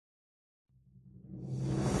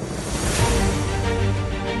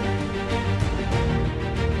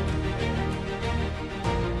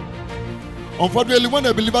Unfortunately, when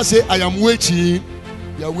a believer say, I am waiting,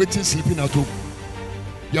 they are waiting sleeping at home.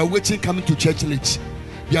 They are waiting coming to church late.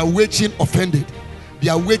 They are waiting offended. They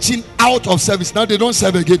are waiting out of service. Now they don't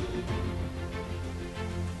serve again.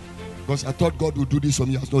 Because I thought God would do this for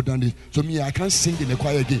me. He has not done it. So me, I can't sing in the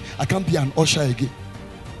choir again. I can't be an usher again.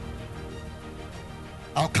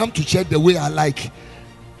 I'll come to church the way I like.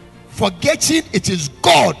 Forgetting it is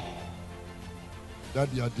God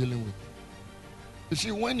that they are dealing with. You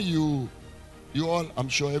see, when you all, I'm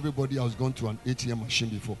sure everybody has gone to an ATM machine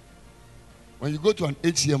before. When you go to an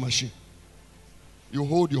ATM machine, you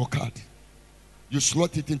hold your card. You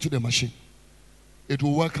slot it into the machine. It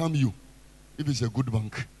will welcome you if it's a good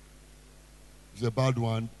bank. If it's a bad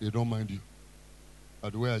one, they don't mind you.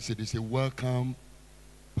 But the way I say, they say, welcome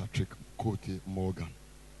Patrick Cote Morgan.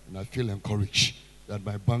 And I feel encouraged that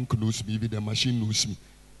my bank knows me, even the machine knows me.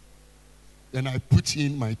 Then I put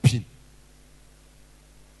in my PIN.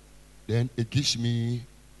 Then it gives me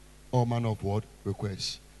all manner of what?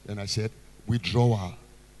 Requests. Then I said, withdrawal,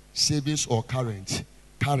 savings or current.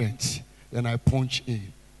 Then I punch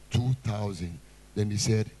in 2,000. Then he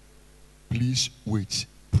said, please wait,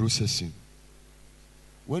 processing.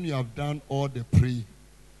 When you have done all the prayer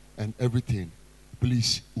and everything,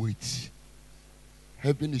 please wait.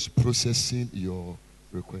 Heaven is processing your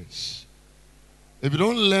request. If you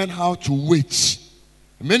don't learn how to wait,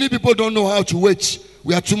 many people don't know how to wait.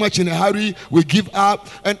 We are too much in a hurry. We give up.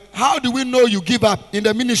 And how do we know you give up in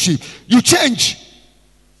the ministry? You change.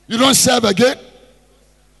 You don't serve again.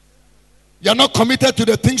 You are not committed to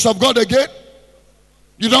the things of God again.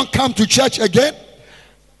 You don't come to church again.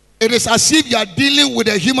 It is as if you are dealing with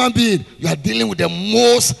a human being. You are dealing with the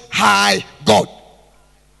Most High God.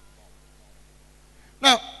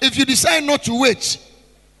 Now, if you decide not to wait,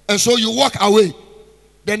 and so you walk away,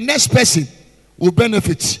 the next person will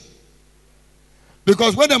benefit.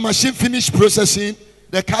 Because when the machine finishes processing,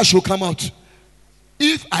 the cash will come out.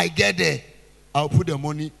 If I get there, I'll put the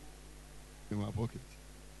money in my pocket.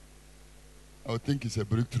 I'll think it's a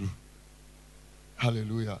breakthrough.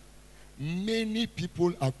 Hallelujah. Many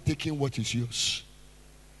people have taken what is yours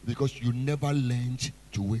because you never learned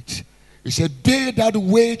to wait. He said, they that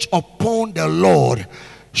wait upon the Lord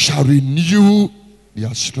shall renew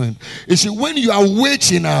their strength. You see, when you are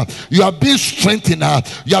waiting, you are being strengthened,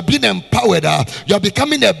 you are being empowered, you are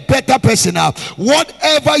becoming a better person.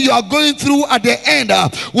 Whatever you are going through at the end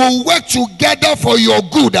will work together for your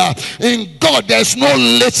good. In God, there's no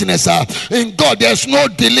lateness. In God, there's no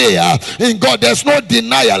delay. In God, there's no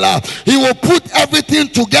denial. He will put everything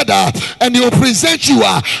together and He will present you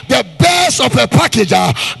the best of a package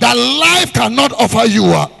that life cannot offer you.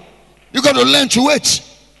 You got to learn to wait.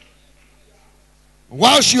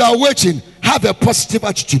 Whilst you are waiting, have a positive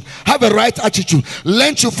attitude, have a right attitude.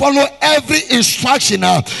 Learn to follow every instruction,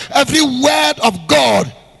 every word of God.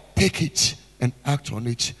 Take it and act on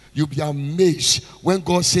it. You'll be amazed when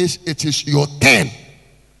God says it is your turn.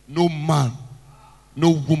 No man,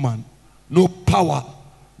 no woman, no power,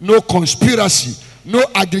 no conspiracy, no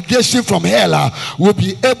aggregation from hell will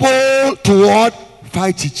be able to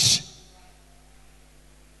fight it.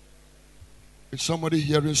 Is somebody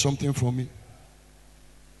hearing something from me?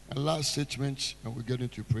 And last statement, and we get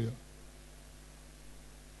into prayer.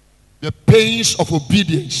 The pains of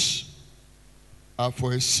obedience are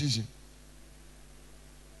for a season.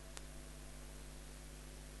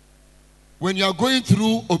 When you are going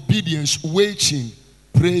through obedience, waiting,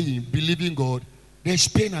 praying, believing God, there's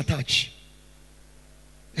pain attached.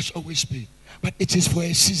 There's always pain. But it is for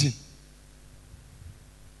a season.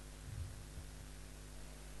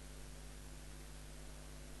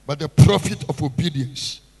 But the profit of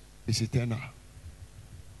obedience is eternal.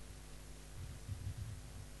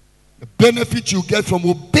 The benefit you get from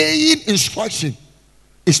obeying instruction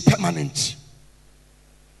is permanent.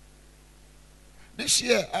 This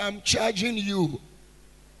year, I'm charging you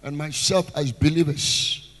and myself as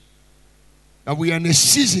believers that we are in a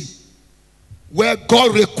season where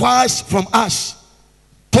God requires from us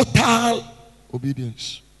total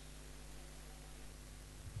obedience.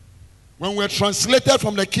 When we're translated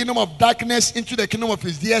from the kingdom of darkness into the kingdom of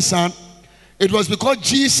His dear Son, it was because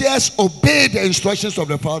Jesus obeyed the instructions of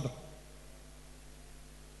the Father.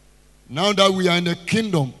 Now that we are in the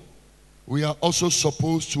kingdom, we are also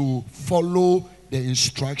supposed to follow the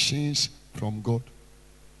instructions from God.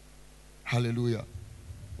 Hallelujah.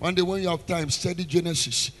 One day when you have time, study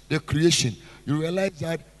Genesis, the creation. You realize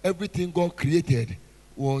that everything God created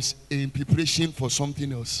was in preparation for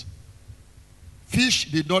something else.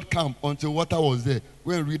 Fish did not come until water was there.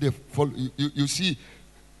 When you read you see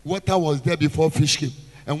water was there before fish came.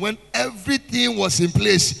 And when everything was in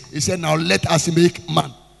place, He said, now let us make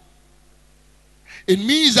man. It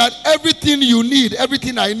means that everything you need,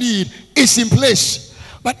 everything I need is in place.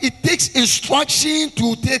 But it takes instruction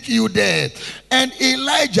to take you there. And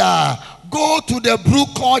Elijah, go to the brook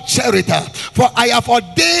called Cherith, for I have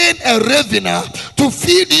ordained a ravener to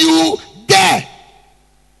feed you there.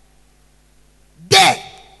 There.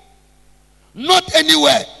 Not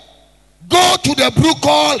anywhere. Go to the brook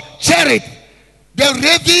called Cherith. The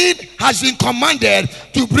raven has been commanded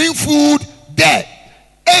to bring food there.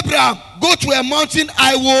 Abraham, go to a mountain,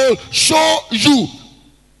 I will show you.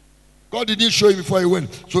 God didn't show you before he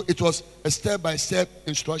went. So it was a step-by-step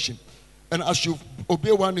instruction. And as you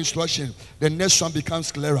obey one instruction, the next one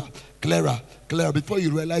becomes clearer, clearer, clearer. Before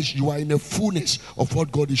you realize you are in the fullness of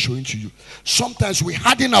what God is showing to you. Sometimes we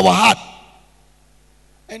harden our heart.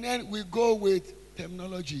 And then we go with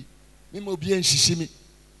terminology.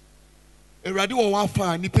 Eradi wo wa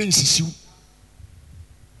fa ni pe nsisiu.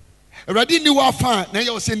 Eradi ni wa fa na ye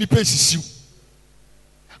wo se ni pe nsisiu.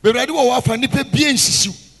 Be eradi wo wa fa ni pe bie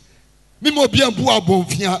nsisiu. Mi mo bie mbu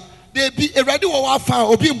abonfia. They be eradi wo wa fa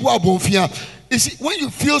obi mbu abonfia. You see, when you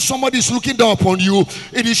feel somebody is looking down upon you,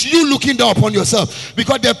 it is you looking down upon yourself.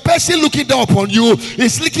 Because the person looking down upon you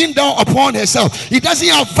is looking down upon herself. He doesn't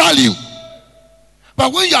have value.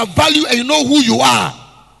 But when you have value and you know who you are,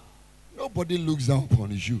 nobody looks down upon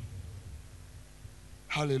you.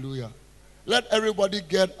 Hallelujah. Let everybody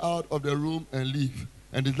get out of the room and leave.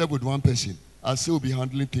 And it's left with one person. I'll still be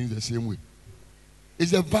handling things the same way.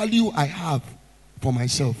 It's the value I have for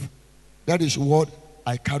myself. That is what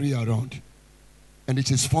I carry around. And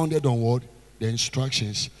it is founded on what? The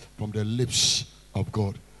instructions from the lips of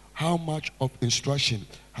God. How much of instruction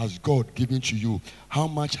has God given to you? How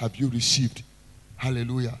much have you received?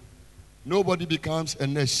 Hallelujah. Nobody becomes a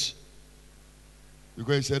nurse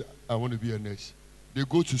because he said, I want to be a nurse. They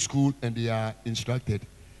go to school and they are instructed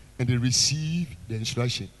and they receive the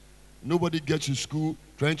instruction. Nobody gets to school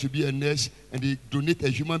trying to be a nurse and they donate a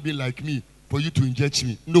human being like me for you to inject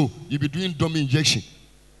me. No, you'll be doing dumb injection.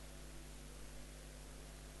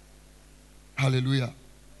 Hallelujah.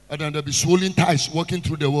 And then there'll be swollen ties walking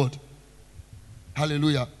through the world.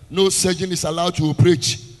 Hallelujah. No surgeon is allowed to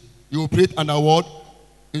operate. You operate under what?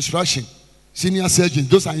 Instruction. Senior surgeons,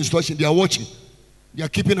 those are instructions. They are watching. They are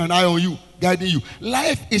keeping an eye on you, guiding you.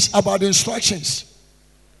 Life is about instructions.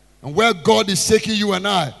 And where God is taking you and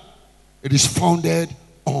I, it is founded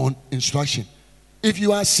on instruction. If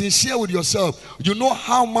you are sincere with yourself, you know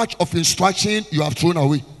how much of instruction you have thrown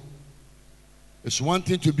away. It's one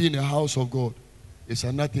thing to be in the house of God. It's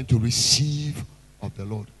another thing to receive of the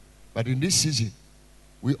Lord. But in this season,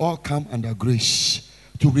 we all come under grace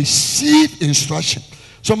to receive instruction.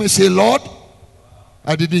 Somebody say, Lord,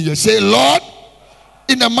 I didn't hear. Say, Lord,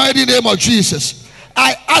 in the mighty name of Jesus,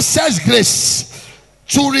 I access grace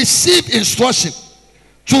to receive instruction,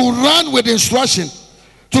 to run with instruction,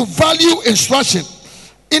 to value instruction.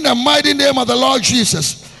 In the mighty name of the Lord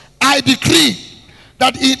Jesus, I decree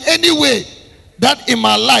that in any way that in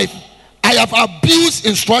my life I have abused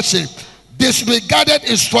instruction, disregarded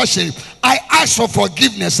instruction, I ask for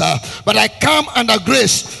forgiveness, but I come under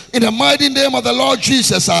grace in the mighty name of the Lord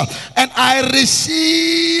Jesus, and I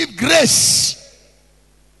receive grace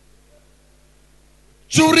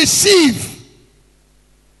to receive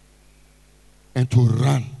and to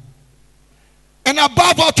run, and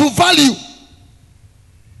above all to value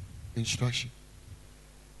instruction.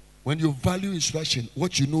 When you value instruction,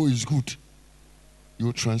 what you know is good, you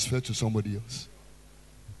will transfer to somebody else.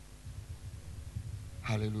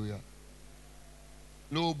 Hallelujah.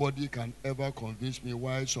 Nobody can ever convince me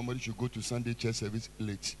why somebody should go to Sunday church service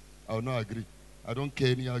late. I will not agree. I don't care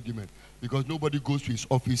any argument. Because nobody goes to his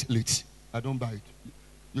office late. I don't buy it.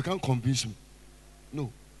 You can't convince me.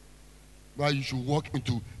 No. Why you should walk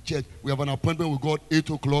into church. We have an appointment with God 8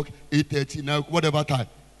 o'clock, 8:30, now whatever time.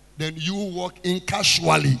 Then you walk in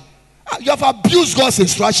casually. You have abused God's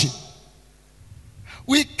instruction.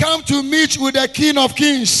 We come to meet with the King of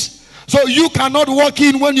Kings. So you cannot walk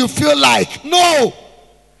in when you feel like. No.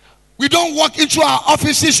 We don't walk into our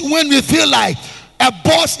offices when we feel like. A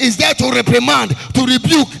boss is there to reprimand, to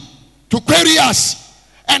rebuke, to query us.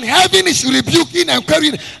 And heaven is rebuking and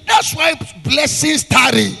querying. That's why blessings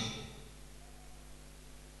tarry.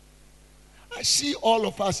 I see all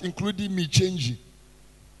of us, including me, changing.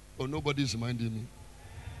 Oh, nobody is minding me.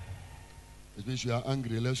 It means you are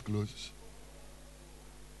angry. Let's close.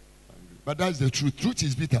 But that's the truth. Truth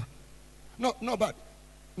is bitter. No, but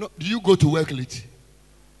no. Do you go to work late?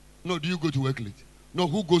 No, do you go to work late? No,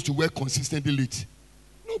 who goes to work consistently late?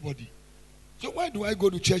 Nobody. So why do I go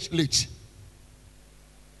to church late?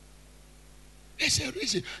 There's a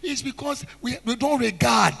reason. It's because we don't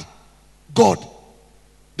regard God.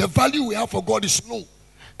 The value we have for God is low.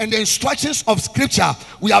 And the instructions of scripture,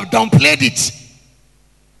 we have downplayed it.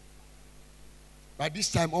 By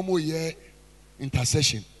this time, almost year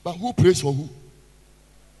intercession. But who prays for who?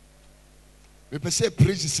 Me say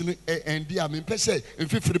praise is and dia me say in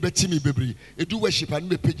fifty beti me bebre. E do worship and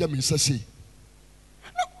me page me say.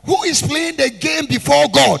 Who is playing the game before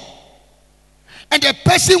God? And the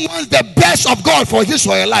person wants the best of God for his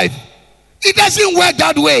or her life. It doesn't work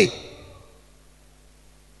that way.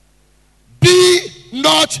 Be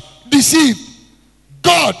not deceived.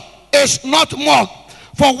 God is not mocked.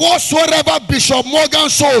 For whatsoever Bishop Morgan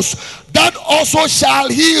sows, that also shall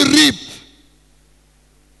he reap.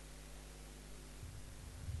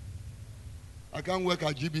 I can't work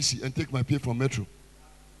at GBC and take my pay from Metro.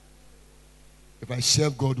 If I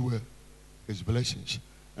serve God well, His blessings.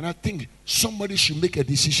 And I think somebody should make a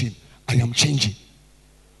decision. I am changing.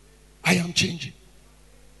 I am changing.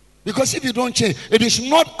 Because if you don't change, it is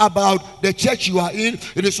not about the church you are in.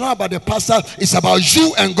 It is not about the pastor. It's about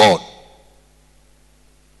you and God.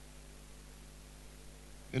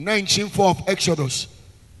 In 19:4 of Exodus,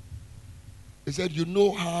 he said, you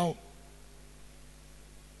know how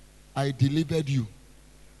I delivered you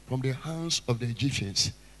from the hands of the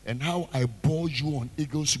Egyptians, and how I bore you on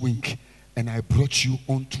eagle's wing, and I brought you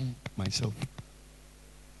unto myself.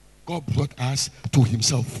 God brought us to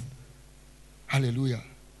himself. Hallelujah.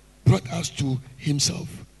 Brought us to himself.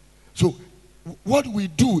 So what we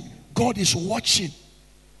do, God is watching.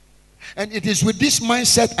 And it is with this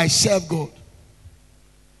mindset I serve God.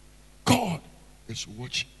 God is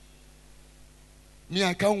watching. Me,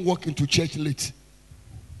 I can't walk into church late.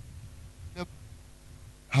 Yep.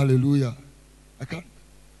 Hallelujah. I can't.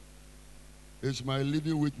 It's my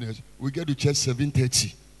living witness. We get to church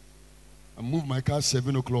 7:30. I move my car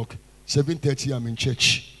 7 o'clock. 7:30 I'm in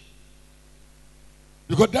church.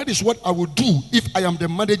 Because that is what I would do if I am the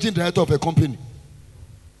managing director of a company.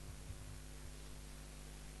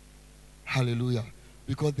 Hallelujah.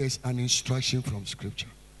 Because there's an instruction from scripture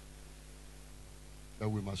that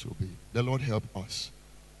we must obey. The Lord help us.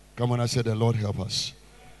 Come on, I said the Lord help us.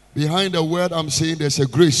 Behind the word I'm saying there's a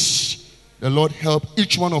grace. The Lord help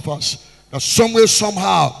each one of us. That somewhere,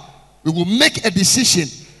 somehow, we will make a decision,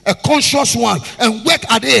 a conscious one, and work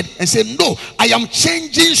at it and say, no, I am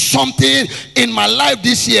changing something in my life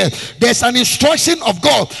this year. There's an instruction of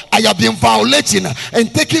God I have been violating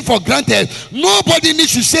and taking for granted. Nobody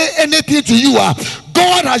needs to say anything to you.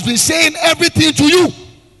 God has been saying everything to you.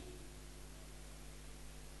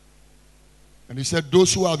 And he said,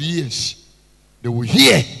 those who have ears, they will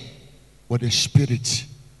hear what the Spirit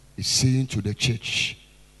is saying to the church.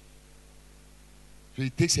 So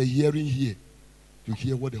it takes a hearing here to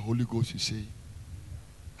hear what the Holy Ghost is saying.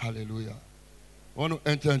 Hallelujah. I want to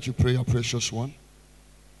enter into prayer, precious one.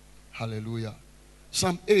 Hallelujah.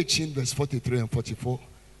 Psalm 18, verse 43 and 44.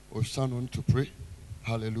 We'll stand on to pray.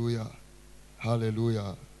 Hallelujah.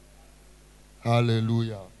 Hallelujah.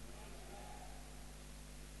 Hallelujah.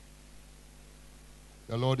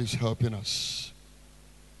 The Lord is helping us.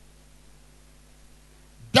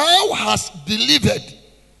 Thou hast delivered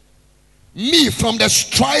me from the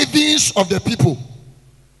strivings of the people,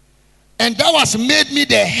 and thou hast made me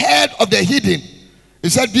the head of the hidden. He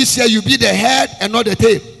said this year you be the head and not the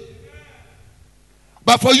tail.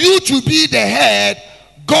 But for you to be the head,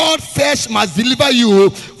 God first must deliver you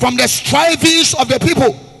from the strivings of the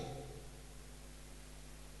people.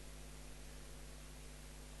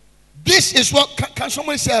 This is what, can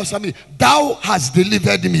someone say something? Thou hast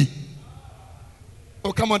delivered me.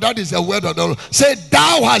 Oh, come on, that is the word of the Lord. Say,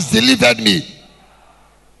 thou hast delivered me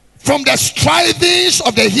from the strivings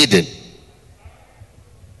of the hidden.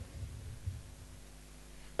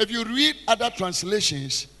 If you read other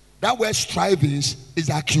translations, that word strivings is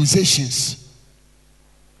accusations.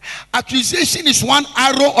 Accusation is one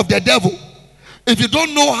arrow of the devil. If you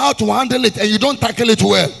don't know how to handle it and you don't tackle it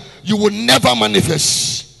well, you will never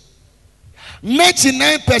manifest.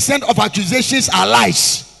 99% of accusations are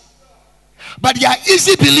lies. But they are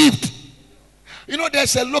easy believed. You know,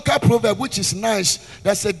 there's a local proverb which is nice.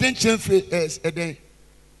 That's a danger if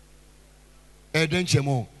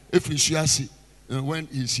you see, when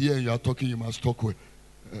he's here and you are talking, you must talk well,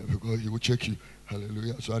 because he will check you.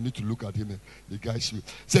 Hallelujah. So I need to look at him and the guys will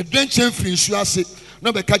say, danger free insurance.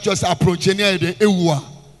 No, but catch us approach any other ewa.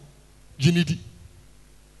 Jinidi.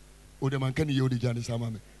 Oh, the man can you the Janis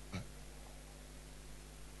Amame.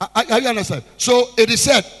 I understand. So it is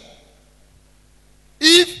said,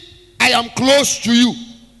 if I am close to you,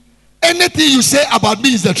 anything you say about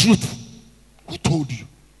me is the truth. Who told you?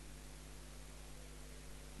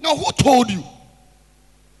 No, who told you?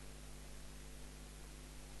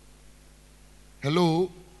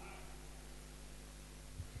 Hello?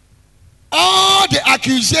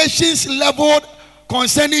 accusations leveled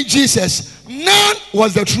concerning Jesus, none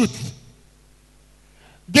was the truth.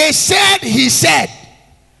 They said he said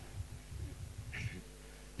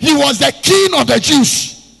he was the king of the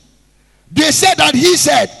Jews. They said that he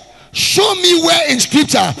said, show me where in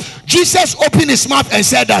scripture Jesus opened his mouth and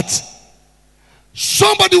said that.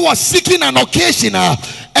 Somebody was seeking an occasion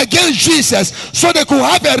against Jesus so they could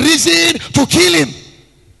have a reason to kill him.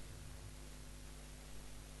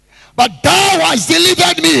 But thou hast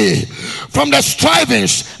delivered me from the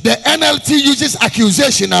strivings. The NLT uses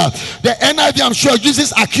accusation. The NIV, I'm sure,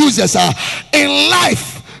 uses accusers. In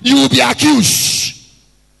life, you will be accused.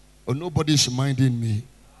 Oh, nobody's minding me.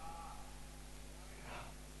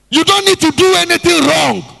 You don't need to do anything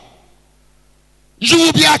wrong. You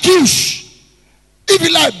will be accused. If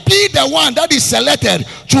you like, be the one that is selected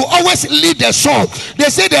to always lead the song. They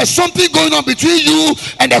say there's something going on between you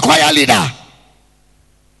and the choir leader.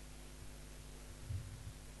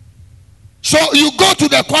 So you go to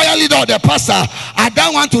the choir leader or the pastor. I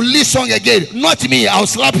don't want to lead song again. Not me. I'll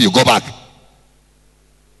slap you. Go back.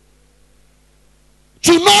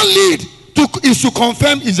 To not lead is to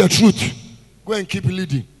confirm is the truth. Go and keep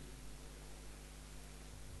leading.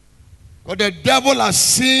 But the devil has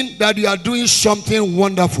seen that you are doing something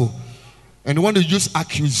wonderful and want to use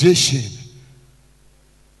accusation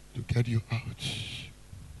to get you out.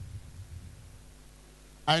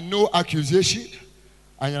 I know accusation.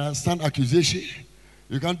 I understand accusation.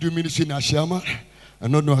 You can't do ministry in Ashama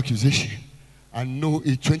and not know accusation. I know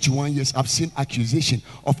in 21 years I've seen accusation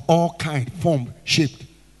of all kind, form, shaped.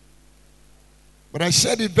 But I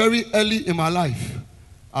said it very early in my life.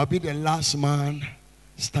 I'll be the last man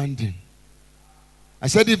standing. I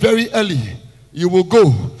said it very early. You will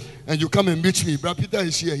go and you come and meet me. Brother Peter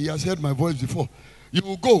is here. He has heard my voice before. You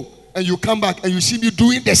will go and you come back and you see me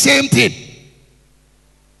doing the same thing.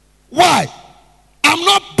 Why? I'm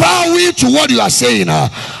not bowing to what you are saying.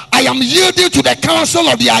 I am yielding to the counsel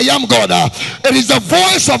of the I am God. It is the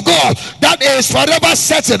voice of God that is forever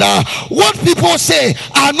settled. What people say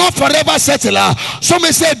are not forever settled. Some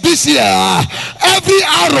may say this year, every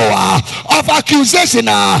arrow of accusation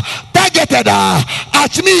targeted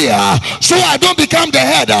at me, so I don't become the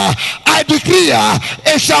head. I decree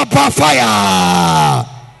it shall backfire.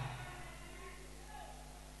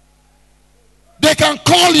 They can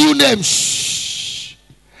call you names.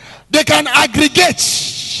 They can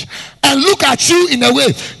aggregate and look at you in a way.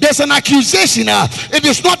 There's an accusation. It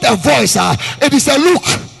is not a voice. It is a look.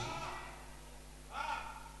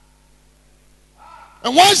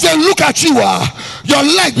 And once they look at you, your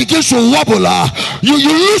leg begins to wobble. You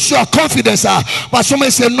lose your confidence. But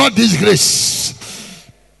somebody say, not this grace.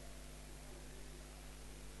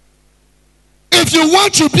 If you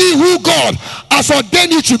want to be who God has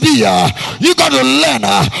ordained you to be, you got to learn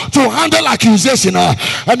to handle accusation.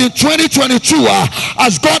 And in 2022,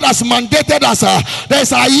 as God has mandated us,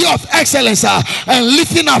 there's a year of excellence and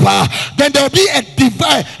lifting up. Then there will be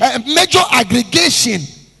a major aggregation.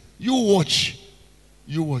 You watch.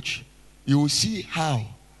 You watch. You will see how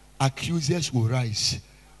accusers will rise,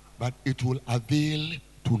 but it will avail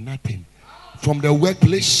to nothing. From the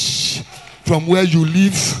workplace, from where you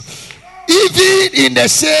live, even in the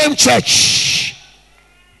same church.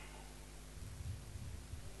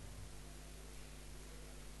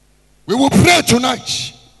 We will pray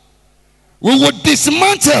tonight. We will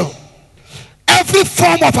dismantle every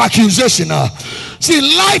form of accusation. See,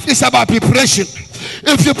 life is about preparation.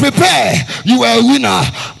 If you prepare, you are a winner.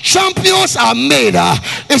 Champions are made.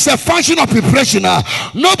 It's a function of preparation.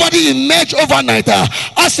 Nobody emerged overnight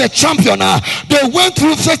as a champion. They went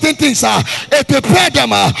through certain things. It prepared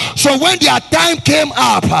them. So when their time came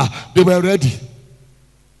up, they were ready.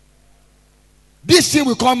 This thing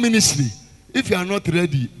we call ministry. If you are not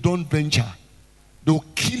ready, don't venture. They'll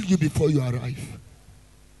kill you before you arrive.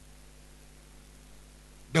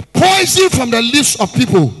 The poison from the lips of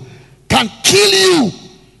people can kill you.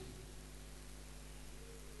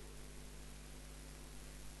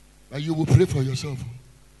 But you will pray for yourself.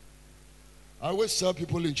 I always tell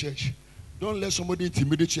people in church, don't let somebody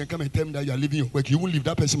intimidate you and come and tell me that you are leaving your work. You won't leave.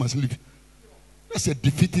 That person must leave. That's a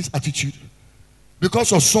defeatist attitude.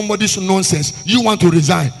 Because of somebody's nonsense, you want to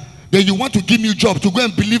resign. Then you want to give me a job to go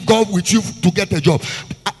and believe God with you to get a job.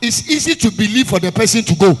 It's easy to believe for the person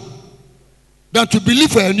to go than to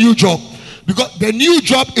believe for a new job. Because the new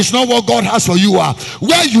job is not what God has for you.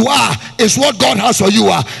 Where you are is what God has for you.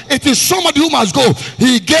 It is somebody who must go.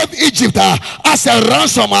 He gave Egypt as a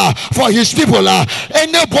ransom for his people.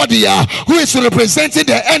 Anybody who is representing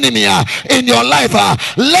the enemy in your life,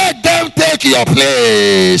 let them take your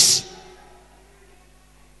place. .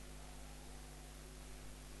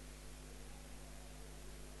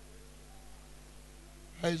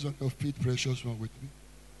 Eyes on your feet, precious one, with me.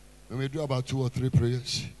 We may do about 2 or 3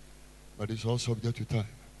 prayers, but it's all subject to time.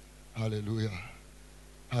 Hallelujah.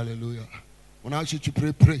 Hallelujah. When I ask you to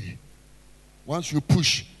pray, pray. Once you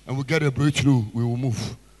push and we get a breakthrough, we will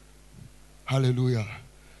move. Hallelujah.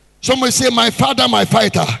 Somebody say, my Father, my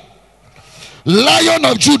fighter, Lion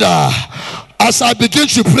of Judah. As I begin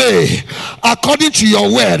to pray, according to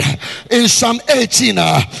your word in Psalm 18,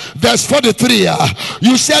 verse 43,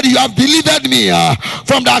 you said you have delivered me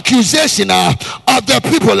from the accusation of the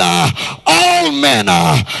people, all men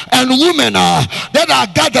and women that are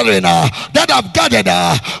gathering, that have gathered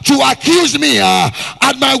to accuse me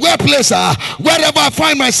at my workplace, wherever I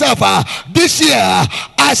find myself this year.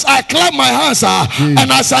 As I clap my hands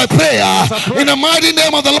and as I pray in the mighty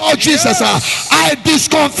name of the Lord Jesus, I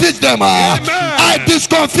discomfit them. I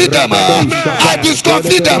discomfit them. I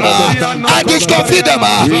discomfit them. I discomfit them.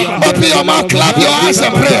 Open your mouth, clap your hands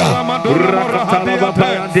and pray.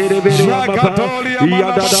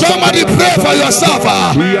 Somebody pray for yourself.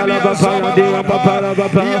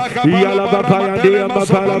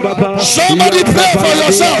 Somebody pray for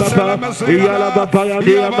yourself.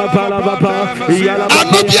 I'm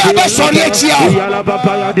not here about sorry.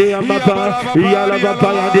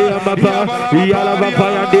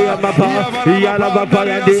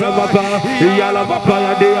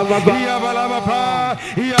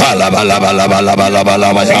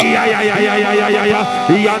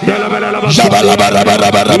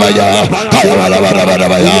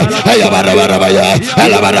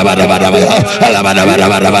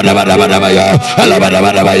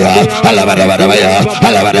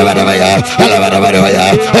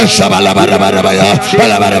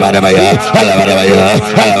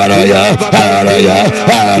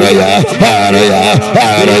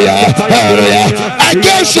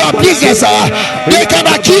 Against your business, they can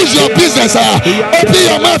accuse your business. Open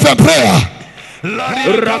your mouth and pray.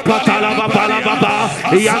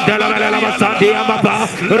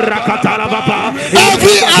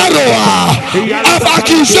 Every arrow of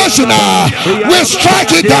accusation, we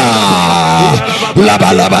strike it down.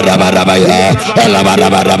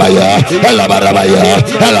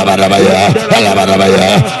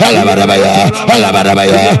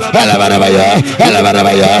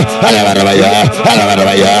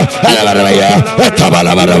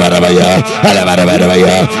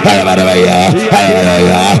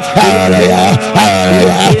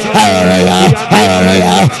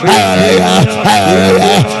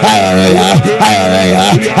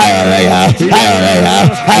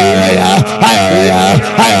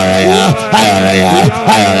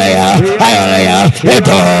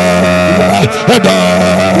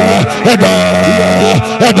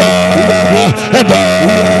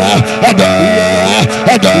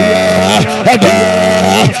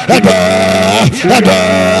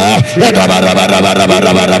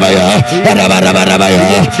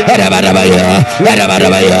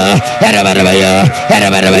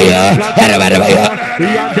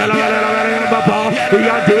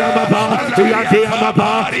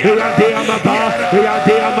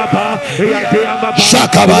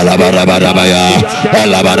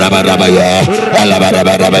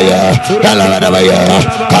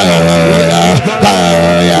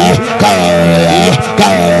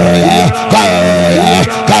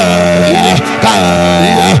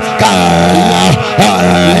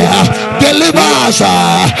 Deliver us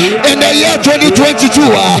in the year 2022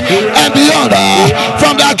 and beyond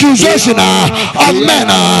from the accusation of men,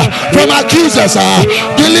 from accusers.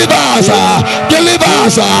 Deliver us, deliver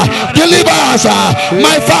us, deliver us,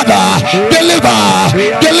 my Father. Deliver,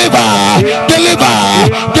 deliver, deliver,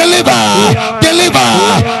 deliver, deliver,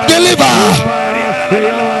 deliver.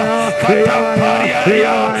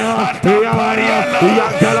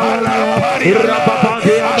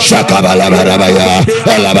 Shakabala barabaya,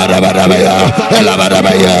 ela barabaya, ela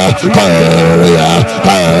barabaya, kaya,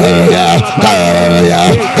 kaya, kaya,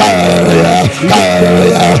 kaya, kaya,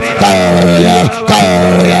 kaya, kaya,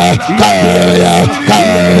 kaya,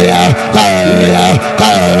 kaya, kaya,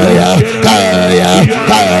 kaya, kaya,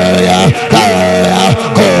 kaya, kaya,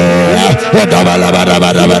 koya, edabala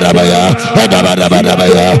barabaya, edabala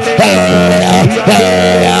barabaya, kaya,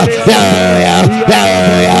 kaya, kaya,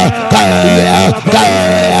 kaya, kaya, kaya,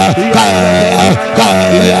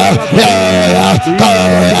 kaya, kaya,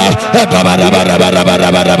 kaya, barabaya, barabaya,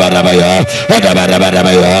 barabaya,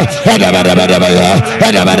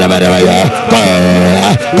 barabaya, kaya,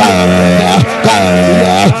 kaya,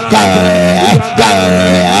 kaya,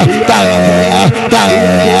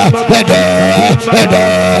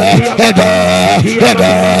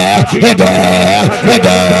 kaya,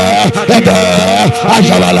 kaya,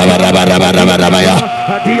 kaya,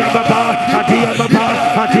 kaya,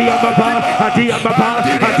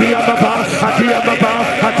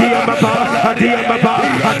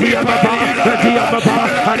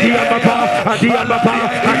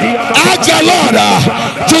 Ask the Lord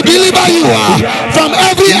to deliver you from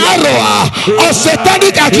every arrow of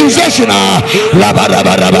satanic accusation.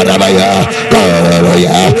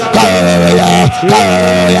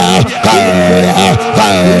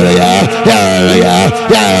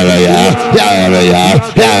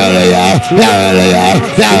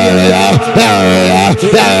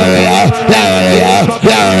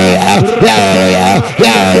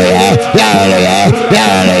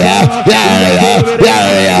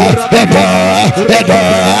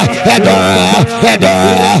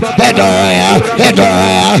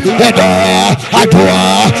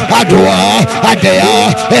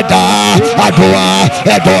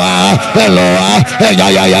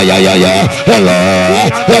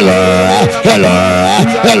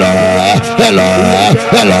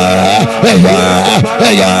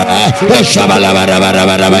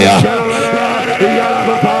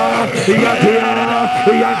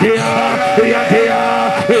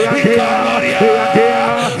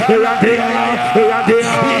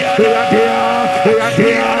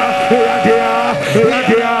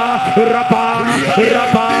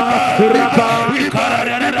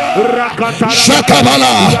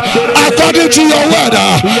 Shakabala, according to your word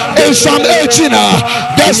in Psalm 18,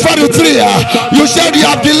 verse 43, you said you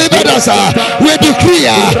have delivered us. We decree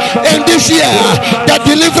in this year the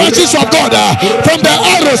deliverances of God from the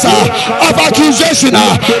arrows of accusation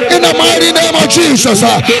in the mighty name of Jesus.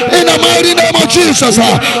 In the mighty name of Jesus,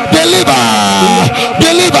 deliver,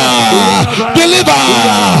 deliver, deliver.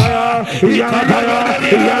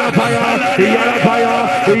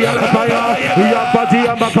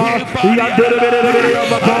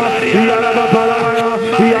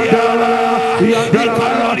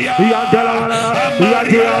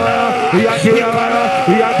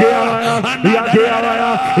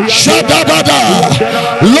 Shadabada,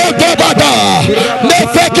 Lodobada,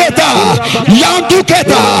 Nefeketa,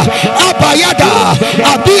 Yanduketa, Abayada,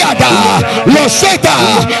 Abiada, Loseta,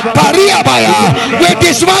 Pariabaya. We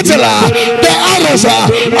dismantle the arrows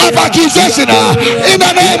of accusation in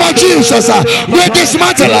the name of Jesus. We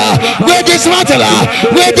dismantle, we dismantle,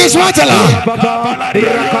 we dismantle.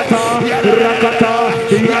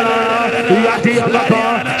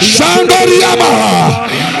 Shandoriama.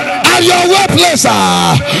 At your workplace,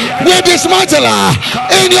 we dismantle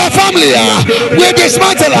in your family, we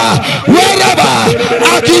dismantle wherever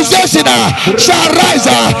accusation shall rise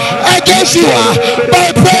against you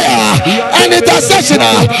by prayer and intercession.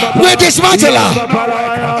 We dismantle.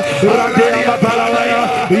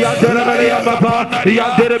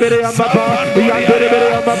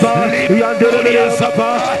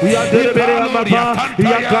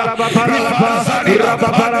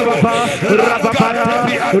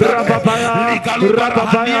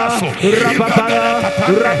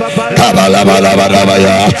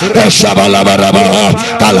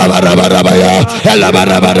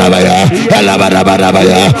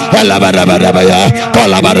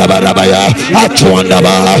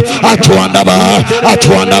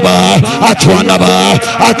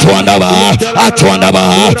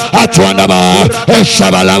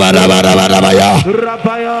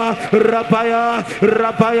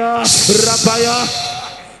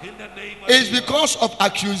 It's because of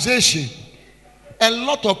accusation. A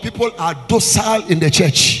lot of people are docile in the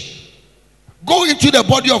church. Go into the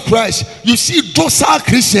body of Christ. You see docile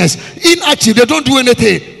Christians. Inactive, they don't do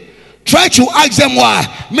anything. Try to ask them why.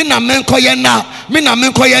 But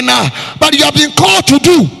you have been called to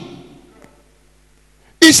do.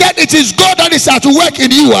 He said it is God that is at work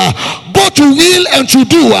in you, both to will and to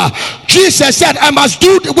do. Jesus said, I must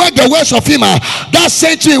do work the works of him that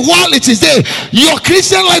sent me while it is there. Your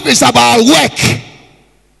Christian life is about work.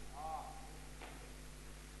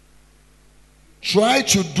 Try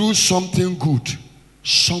to do something good,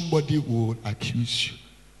 somebody will accuse you.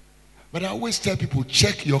 But I always tell people,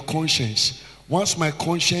 check your conscience. Once my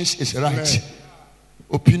conscience is right,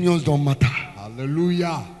 opinions don't matter.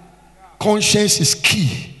 Hallelujah. Conscience is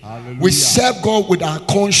key. Hallelujah. We serve God with our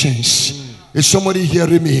conscience. Is somebody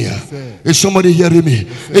hearing me? Is somebody hearing me?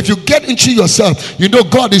 If you get into yourself, you know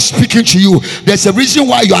God is speaking to you. There's a reason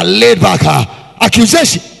why you are laid back.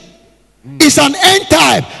 Accusation. It's an end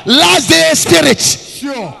time, last day spirit.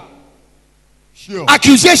 Sure.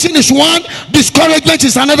 Accusation is one, discouragement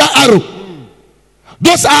is another arrow.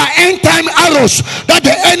 Those are end time arrows that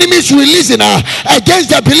the enemy is releasing against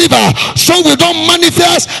the believer, so we don't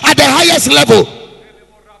manifest at the highest level.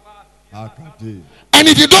 And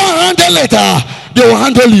if you don't handle it, they will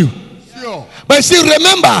handle you. But see,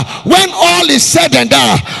 remember, when all is said and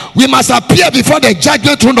done, we must appear before the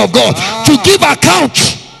judgment throne of God to give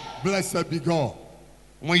account. Blessed be God.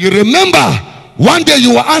 When you remember, one day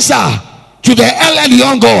you will answer to the El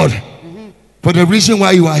Elyon God for the reason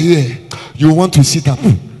why you are here. You want to sit up.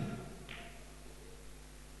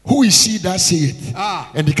 Who is he that say it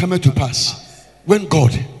and it cometh to pass? When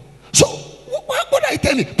God. So what I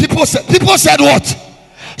tell you, people said what?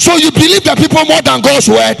 So you believe the people more than God's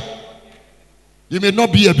word? You may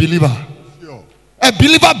not be a believer. Sure. A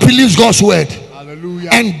believer believes God's word. Hallelujah.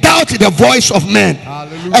 And doubt the voice of men.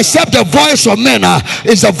 Hallelujah. Except the voice of men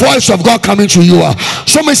is the voice of God coming to you.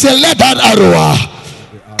 Somebody say, let that arrow.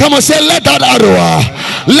 Come on, say, let that arrow.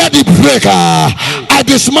 Let it break. I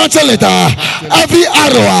dismantle it. Every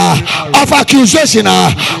arrow of accusation,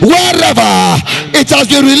 wherever it has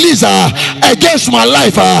been released against my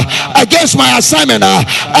life, against my assignment,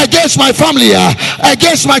 against my family,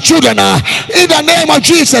 against my children, in the name of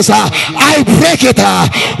Jesus, I break it.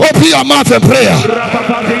 Open your mouth and pray.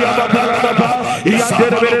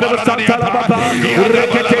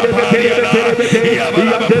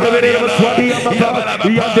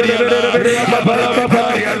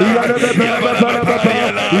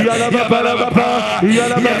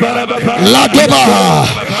 La doba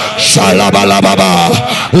shalabalababa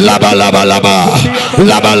labalabalaba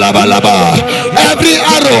labalabalaba. Every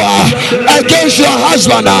arrow against your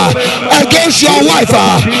husband, against your wife,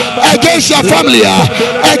 against your family,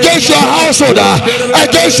 against your household,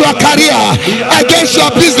 against your career, against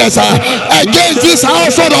your business, against this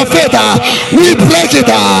household of faith, we break it.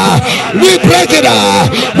 We break it.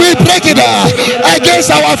 We break it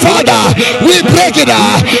against our father. We break it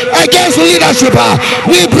against leadership.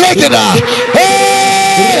 We break it.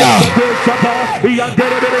 Hey!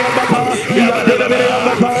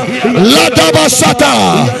 Ladabasata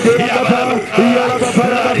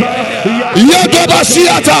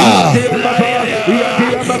Yadabasiata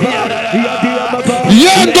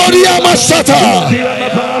Yandoria Masata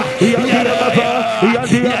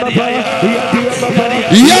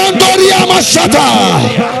Yandoria Masata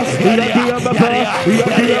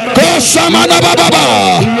Kosamana Baba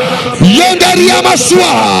Yandaria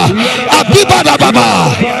Masua Abibada Baba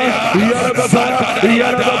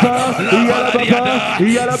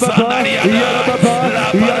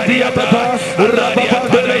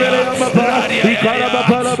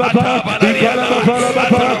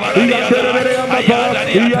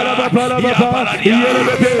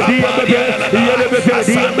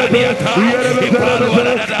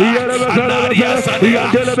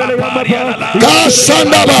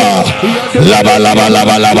Kasandaba laba laba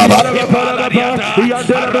laba laba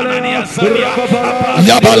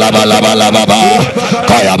yaba laba laba laba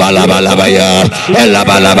kaya laba laba ya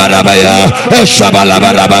laba laba laba ya shaba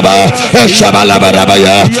laba laba shaba laba laba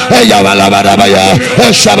ya yaba laba laba ya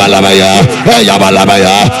shaba laba ya yaba laba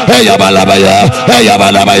ya yaba laba ya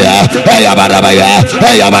yaba laba ya yaba laba ya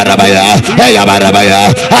yaba laba ya yaba laba ya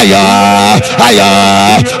aya aya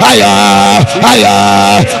aya aya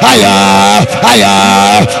aya aya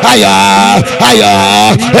aya aya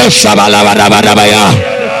shaba laba laba ya.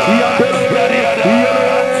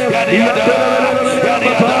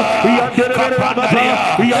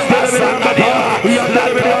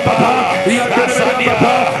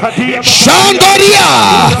 Shandoria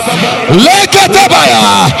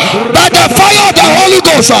Leketabaya, by the fire of the Holy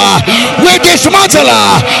Ghost, we dismantle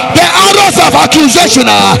the arrows of accusation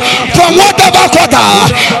from whatever quarter.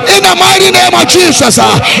 In the mighty name of Jesus,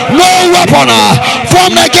 no weapon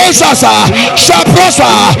formed against us shall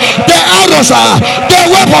prosper. The arrows, the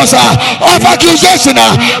weapons of accusation,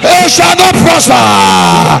 it shall not prosper.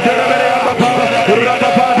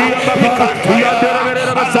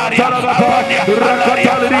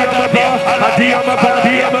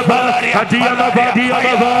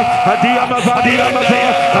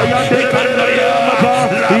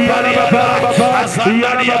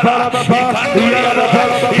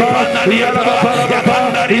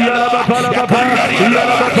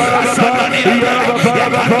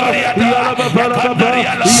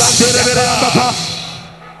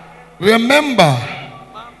 Remember,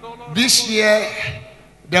 this year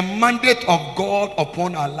the mandate of God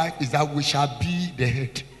upon our life is that we shall be the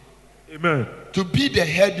head. Amen. To be the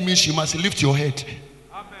head means you must lift your head.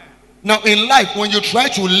 Amen. Now in life, when you try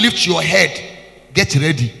to lift your head, get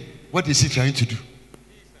ready. What is he trying to do?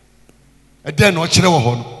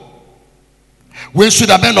 When should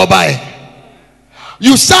have been obey?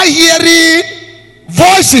 You start hearing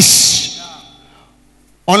voices.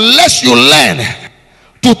 Unless you learn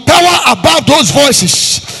to tower above those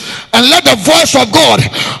voices and let the voice of God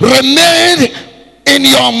remain in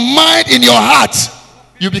your mind, in your heart,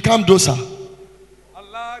 you become dosa.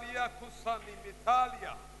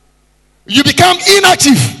 You become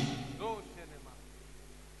inactive.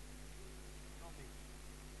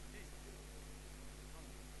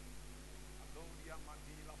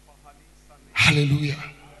 Hallelujah.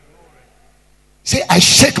 Say, I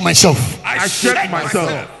shake myself. I shake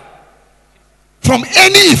myself From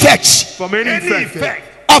any effects from any effect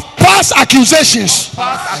of past accusations.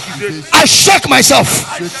 I shake myself.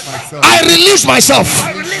 I release myself.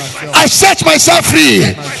 I set myself free.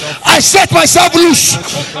 I set myself loose.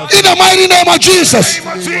 In the mighty name of Jesus.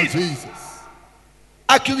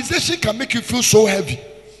 Accusation can make you feel so heavy.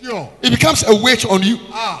 Sure. It becomes a weight on you.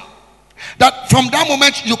 That from that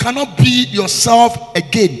moment you cannot be yourself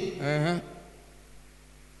again.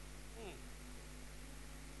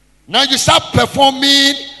 Now you start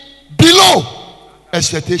performing below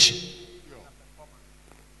expectation.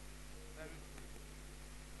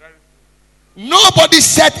 Nobody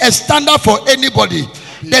set a standard for anybody.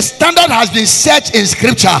 The standard has been set in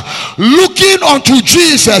scripture, looking unto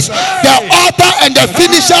Jesus, the author and the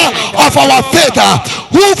finisher of our faith,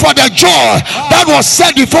 who for the joy that was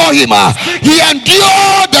set before him, he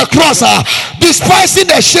endured the cross, despising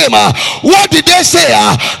the shame. What did they say?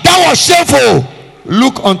 That was shameful.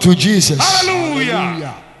 Look unto Jesus.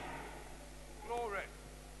 Hallelujah.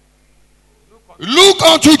 Look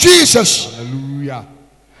unto Jesus. Hallelujah.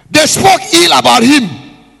 They spoke ill about him.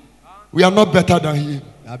 We are not better than him.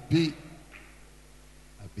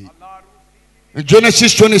 In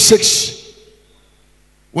Genesis 26,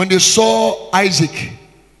 when they saw Isaac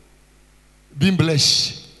being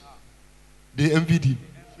blessed, they envied him.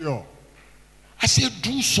 Sure. I said,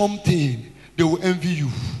 do something, they will envy you.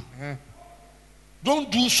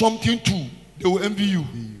 Don't do something too, they will envy you.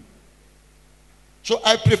 So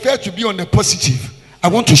I prefer to be on the positive. I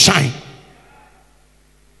want to shine.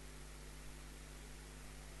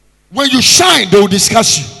 When you shine, they will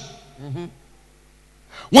discuss you.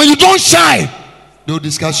 When you don't shine, they will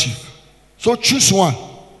discuss you. So choose one.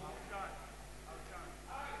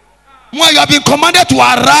 When you have been commanded to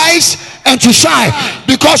arise and to shine,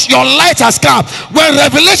 because your light has come. When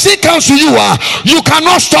revelation comes to you, you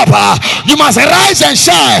cannot stop. You must rise and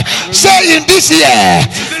shine. Say, in this year,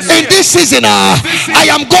 in this season,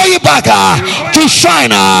 I am going back to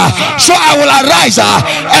shine. So I will arise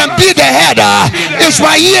and be the head. It's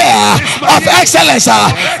my year of excellence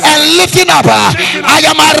and lifting up. I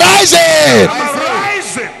am arising.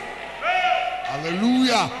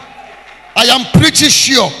 Hallelujah. I am pretty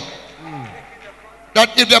sure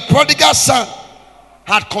that if the prodigal son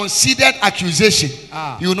had considered accusation,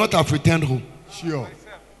 he would not have returned home. Sure.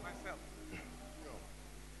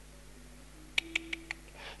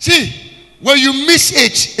 See, when you miss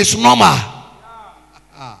it, it's normal.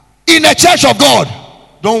 In the church of God,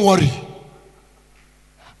 don't worry.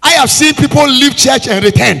 I have seen people leave church and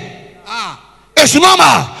return. It's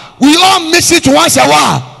normal. We all miss it once a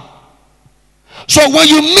while. So when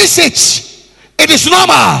you miss it, it is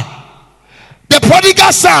normal. The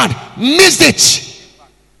prodigal son missed it.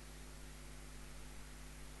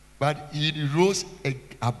 But he rose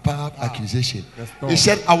above accusation. He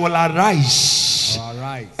said, I will arise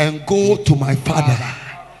and go to my father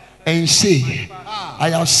and say,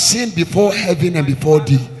 I have sinned before heaven and before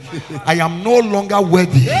thee. I am no longer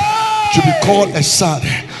worthy to be called a son.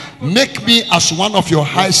 Make me as one of your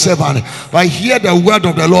high servants. But hear the word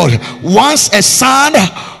of the Lord. Once a son,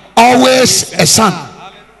 always a son.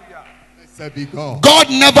 God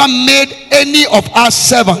never made any of us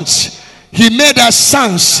servants. He made us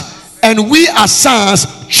sons, and we as sons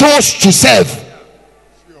chose to serve.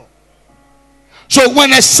 So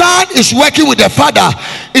when a son is working with the father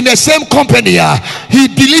in the same company, he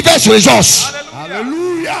delivers results.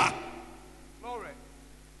 Hallelujah.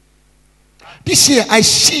 This year I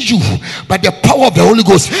see you by the power of the Holy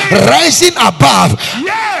Ghost rising above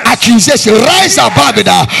accusation. Rise above it.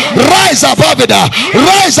 Rise above it.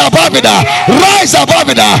 Rise above it. Rise above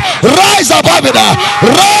it. Rise above it.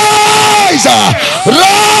 Rise.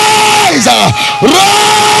 Rise.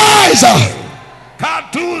 Rise.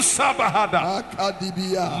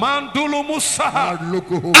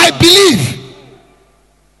 I believe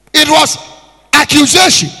it was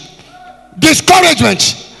accusation,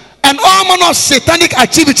 discouragement, and all manner of satanic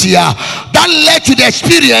activity that led to the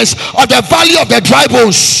experience of the valley of the dry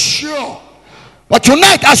bones. Sure. But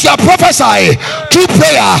tonight, as you are prophesying through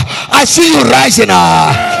prayer, I see you rising.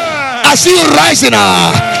 I see you rising.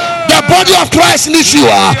 The body of Christ needs you.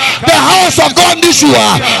 The house of God needs you.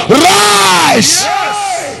 Rise.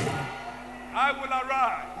 I will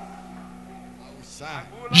arise.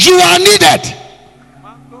 You are needed.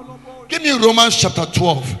 Give me Romans chapter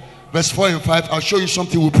 12, Verse 4 and 5. I'll show you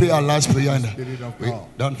something. We'll pray our last prayer and Spirit of we're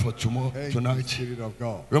God. done for tomorrow, Thank you, tonight. Spirit of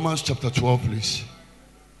God. Romans chapter 12, please.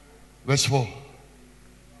 Verse 4.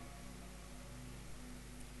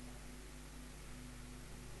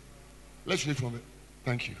 Let's read from it.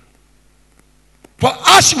 Thank you. For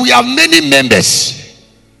us, we have many members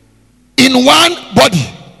in one body.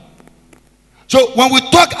 So when we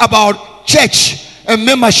talk about church and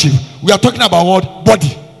membership, we are talking about what?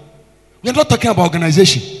 Body. We are not talking about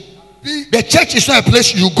organization. The church is not a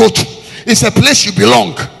place you go to. It's a place you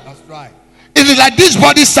belong. That's right. It is like this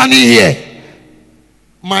body standing here.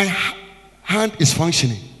 My hand is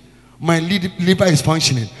functioning. My liver is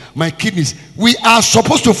functioning. My kidneys. We are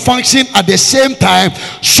supposed to function at the same time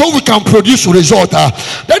so we can produce result.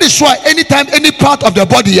 That is why anytime any part of the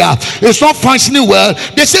body is not functioning well,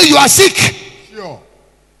 they say you are sick. Sure.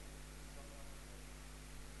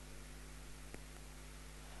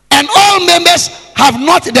 And all members have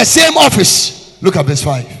not the same office. Look at verse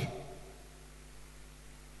 5.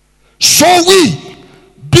 So we,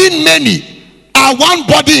 being many, are one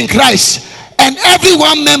body in Christ, and every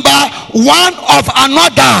one member one of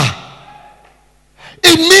another.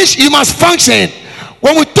 It means you must function.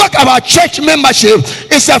 When we talk about church membership,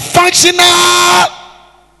 it's a functional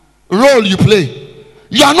role you play.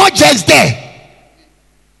 You are not just there.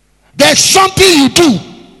 There's something you do.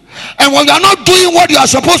 And when you are not doing what you are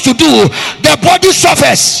supposed to do, the body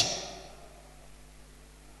suffers.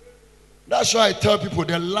 That's why I tell people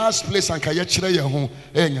the last place I can get your home,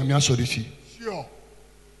 Sure.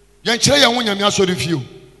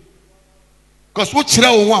 because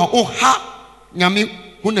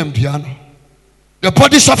the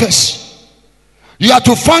body suffers. You have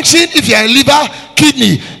to function if you are a liver,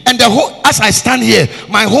 kidney, and the whole. As I stand here,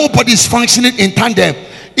 my whole body is functioning in tandem.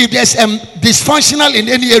 If there's dysfunctional in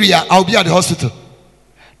any area, I'll be at the hospital.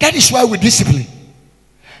 That is why we discipline.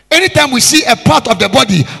 Anytime we see a part of the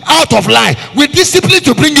body out of line, we discipline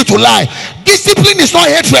to bring you to line. Discipline is not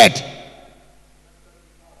hatred.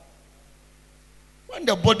 When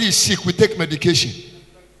the body is sick, we take medication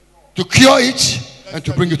to cure it and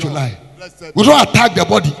to bring it to line. We don't attack the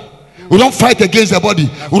body. We don't fight against the body.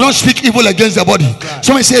 We don't speak evil against the body.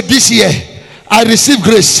 Somebody say, this year I receive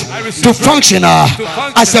grace to function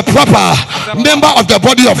as a proper member of the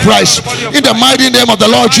body of Christ in the mighty name of the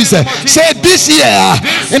Lord Jesus. Say, this year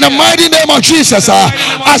in the mighty name of Jesus,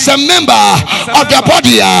 as a member of the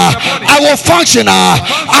body, I will function.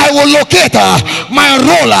 I will locate my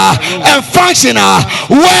role and function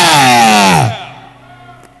where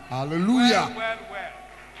Hallelujah.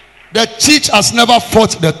 the teeth has never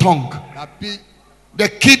fought the tongue. The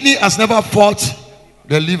kidney has never fought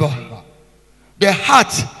the liver. The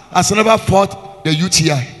heart has never fought the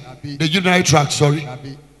UTI, the urinary tract, sorry.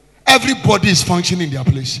 Everybody is functioning in their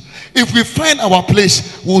place. If we find our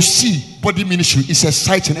place, we'll see body ministry is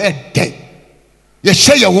exciting every day. You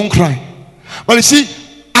share your own crime. But you see,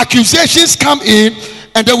 accusations come in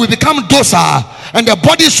and then we become docile. And the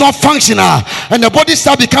body is not functional, and the body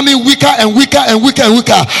start becoming weaker and weaker and weaker and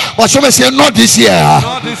weaker. But somebody say, not this year.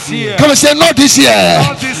 Not this year. Come and say, not this year.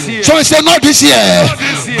 Not this year. Somebody say, not this year. Not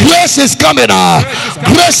this year. Grace is coming.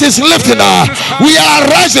 Grace is lifting. We are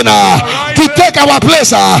rising to take our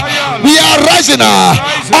place. We are rising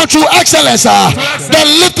unto excellence. The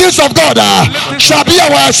liftings of God shall be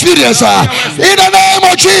our experience in the name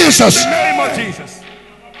of Jesus. In the name of Jesus.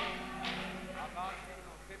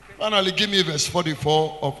 Finally, give me verse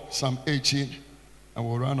 44 of Psalm 18, and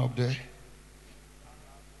we'll run up there.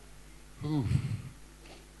 Ooh.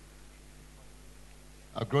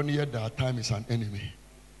 I've grown here that time is an enemy.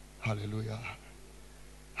 Hallelujah.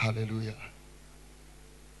 Hallelujah.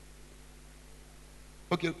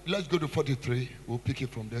 Okay, let's go to 43. We'll pick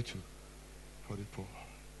it from there to 44.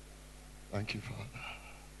 Thank you, Father.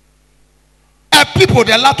 A people,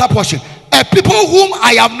 the latter portion, a people whom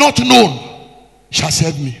I have not known shall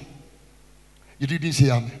serve me. You didn't say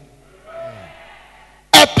amen.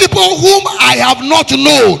 A people whom I have not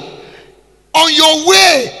known. On your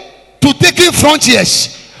way to taking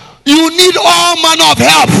frontiers, you need all manner of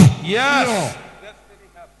help. Yes.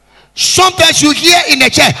 Sometimes you hear in the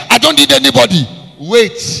church, I don't need anybody.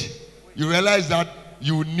 Wait. You realize that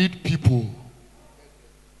you need people.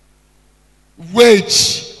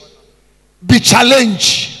 Wait. Be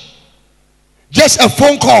challenged. Just a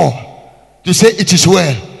phone call to say it is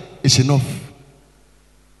well. It's enough.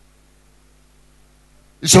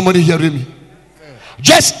 Is somebody hearing me?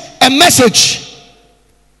 Just a message.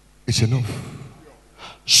 It's enough.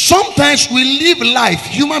 Sometimes we live life,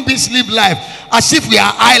 human beings live life as if we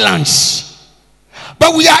are islands.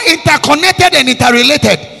 But we are interconnected and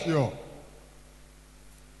interrelated. Sure.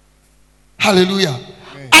 Hallelujah.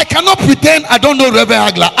 Amen. I cannot pretend I don't know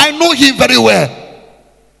Reverend Hagler. I know him very well.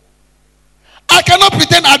 I cannot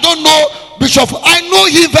pretend I don't know Bishop. I know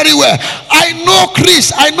him very well. I know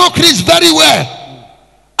Chris. I know Chris very well.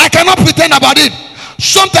 I cannot pretend about it.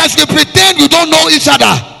 Sometimes we pretend we don't know each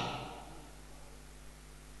other.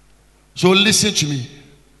 So listen to me.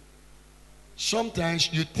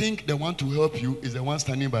 Sometimes you think the one to help you is the one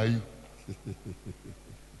standing by you.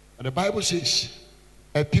 And the Bible says,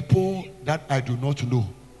 a people that I do not know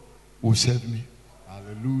will serve me.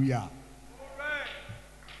 Hallelujah.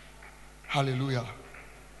 Hallelujah.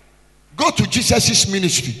 Go to Jesus'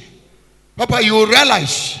 ministry. Papa, you will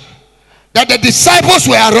realize that the disciples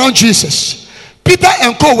were around Jesus. Peter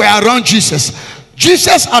and Co were around Jesus.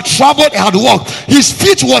 Jesus had traveled, had walked. His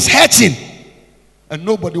feet was hurting. And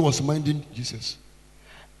nobody was minding Jesus.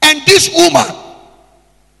 And this woman,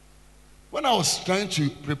 when I was trying to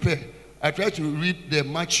prepare, I tried to read the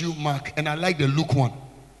Matthew, Mark, and I like the Luke one.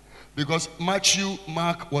 Because Matthew,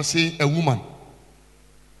 Mark was saying a woman.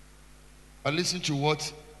 But listen to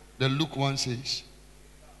what the Luke one says.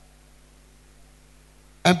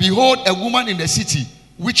 And behold, a woman in the city,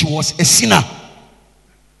 which was a sinner,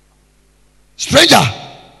 stranger,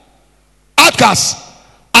 outcast,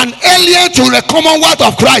 an alien to the commonwealth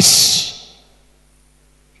of Christ.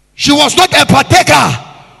 She was not a partaker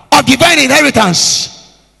of divine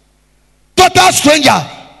inheritance. Total stranger.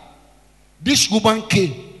 This woman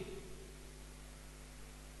came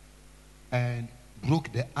and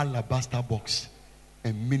broke the alabaster box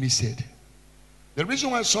and ministered. The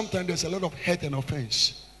reason why sometimes there's a lot of hurt and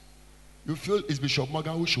offense, you feel it's Bishop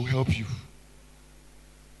Morgan who should help you.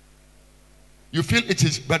 You feel it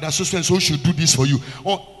is Brother Suspense who should do this for you.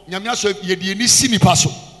 Oh, nyamia so ye di ni sini paso.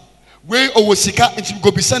 We owosika nti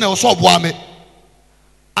go be send also oboame.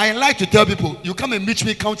 I like to tell people, you come and meet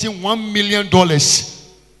me counting $1 million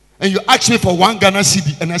and you ask me for 1 Ghana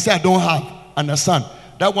cedi and I say I don't have. Understand?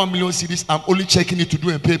 That 1 million cedis, I'm only checking it to do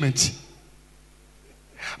a payment.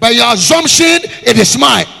 By your assumption, it is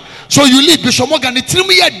mine. So you leave Bishop Morgan, it tell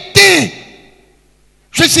me a day.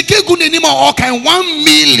 So she can't go anymore. All kind 1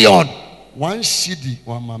 million. 1 cedi,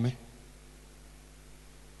 1 mommy.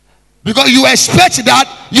 Because you expect that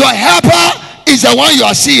your helper is the one you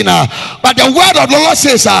are seeing. But the word of the Lord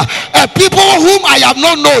says, a people whom I have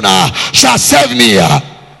not known shall serve me.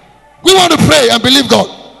 We want to pray and believe God.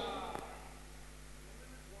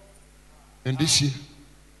 And this year,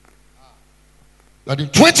 that in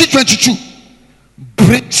 2022,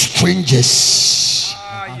 bring strangers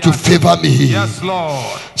to favor me. Yes,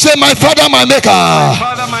 Lord. Say, my Father, my Maker,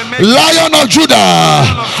 Lion of Judah,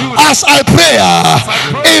 as I pray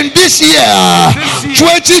in this year,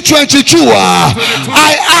 2022,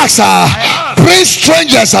 I ask, bring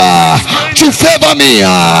strangers to favor me,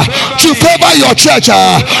 to favor your church,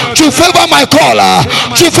 to favor my call,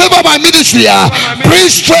 to favor my ministry. Bring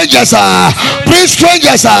strangers, bring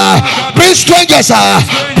strangers, bring strangers,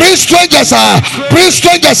 bring strangers, bring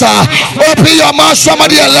strangers. Open your mouth,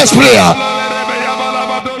 somebody, and let's pray.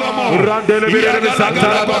 If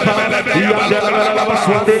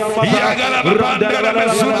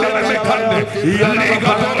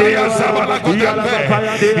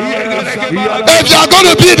you are going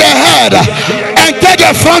to be the head and take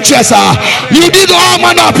the franchise, you need all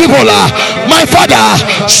manner of people. My Father,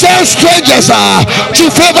 send strangers to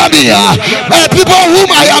favor me, people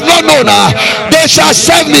whom I have not known. They shall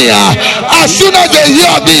serve me. As soon as they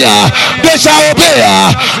hear me, they shall obey.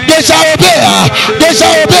 They shall obey. They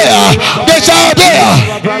shall obey. They shall obey.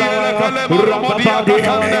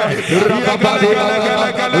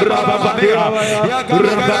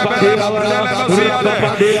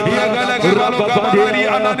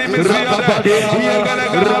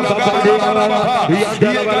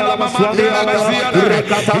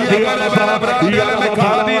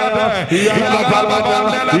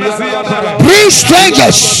 Bring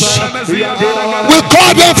strangers. We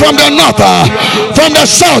call them from the north, from the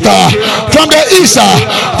south, from the east,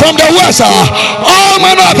 from the west, all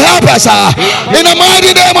manner of helpers. In the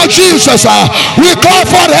mighty name of Jesus, we call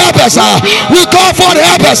for helpers. We call for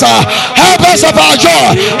helpers. Helpers of our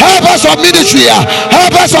joy, helpers of ministry,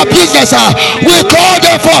 helpers of business. We call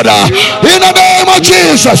them Father in the name of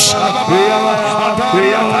Jesus.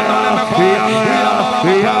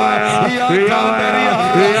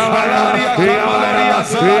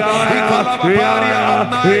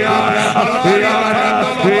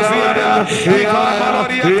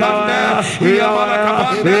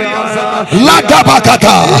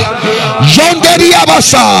 Ladabakata Jonderia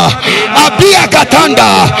Basa Abia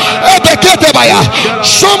Katanda Ebeketebaya.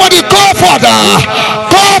 Somebody call for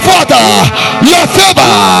your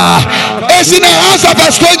favor is in the hands of a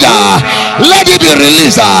stranger, let it be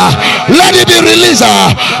released. Let it be released.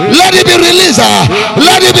 Let it be released.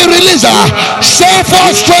 Let it be released. Send for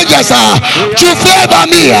strangers to favor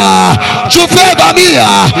me. To favor me.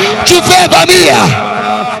 To favor me.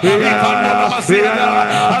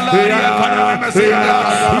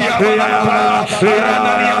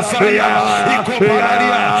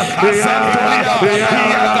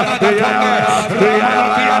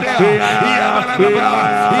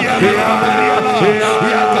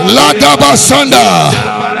 Ladabasanda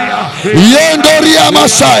Yendoria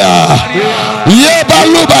Messiah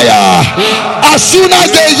Yebalubaya. As soon as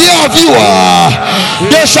they hear of you,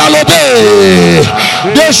 they shall obey.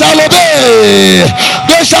 They shall obey.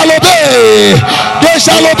 They shall obey. They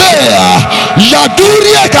shall obey.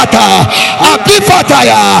 Yaduria kata,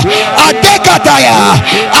 Abifataya, Adekataya,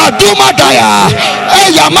 Adumadaya,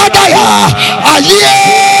 Eyamadaya,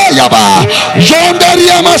 Aye Yaba,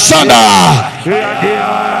 Yonderia Masanda.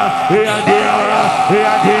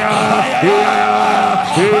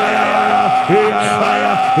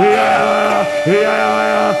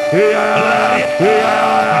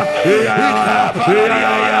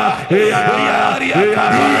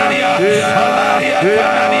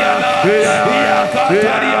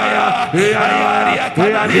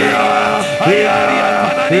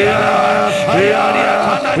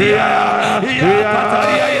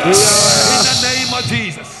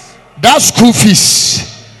 That school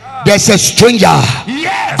fees, there's a stranger.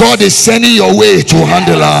 Yes. God is sending your way to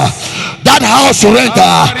handle her. That house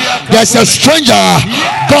renter, there's a stranger.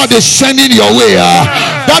 Yes. God is sending your way.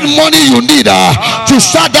 That money you need to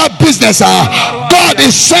start that business, God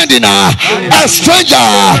is sending a stranger,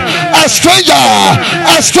 a stranger,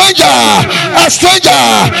 a stranger, a stranger,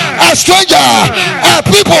 a stranger, a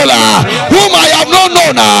people whom I have not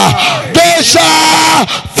known. They shall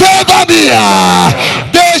favor me.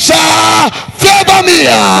 They shall favor me.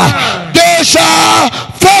 They shall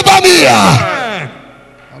favor me.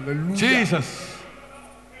 Hallelujah. Jesus.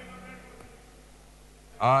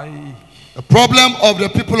 The problem of the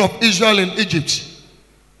people of Israel in Egypt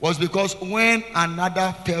was because when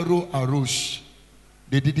another Pharaoh arose,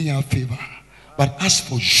 they didn't have favor. But as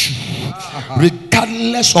for you,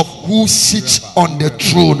 regardless of who sits on the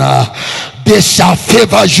throne, they shall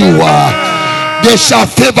favor you. They shall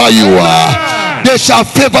favor you. They shall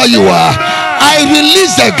favor you. I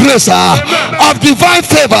release the grace of divine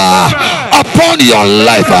favor upon your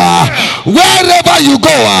life. Wherever you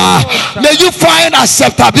go, may you find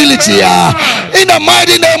acceptability in the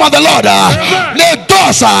mighty name of the Lord. May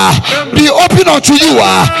doors be open unto you.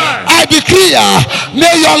 I decree,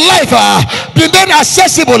 may your life be made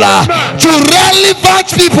accessible to relevant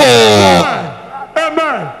people.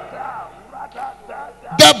 Amen.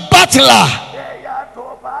 The butler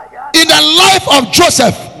in the life of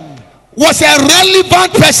Joseph was a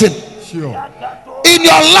relevant person. Sure. In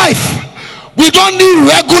your life, we don't need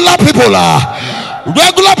regular people.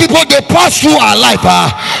 Regular people, they pass through our life.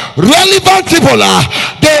 Relevant people,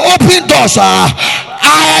 they open doors.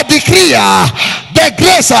 I decree the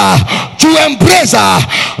grace to embrace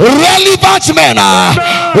relevant men,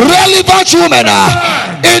 relevant women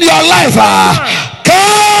in your life.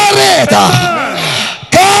 Carry it.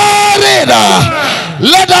 Carry it.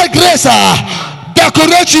 Let that grace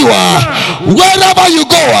decorate you. Wherever you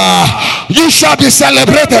go, you shall be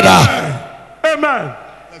celebrated. Amen.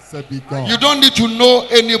 You don't need to know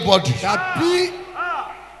anybody.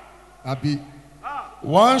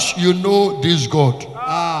 Once you know this God,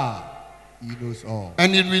 He knows all.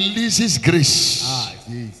 and He releases grace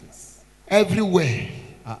Jesus. everywhere,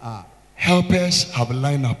 helpers have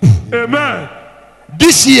lined up. Amen.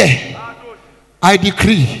 This year, I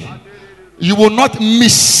decree you will not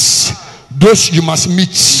miss those you must meet.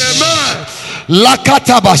 Amen.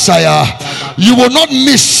 Lakata Basaya, you will not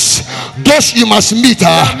miss those you must meet.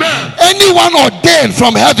 Anyone ordained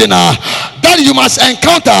from heaven that you must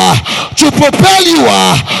encounter to propel you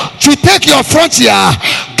to take your frontier,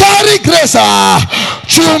 carry grace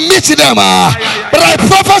to meet them. But I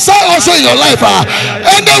prophesy also in your life,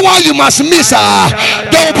 anyone you must miss,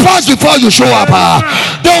 they will pass before you show up.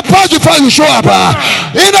 They will pass before you show up.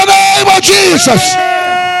 In the name of Jesus.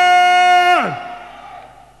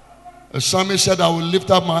 The psalmist said, I will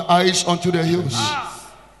lift up my eyes unto the hills.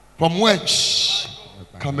 From whence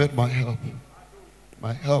cometh my help?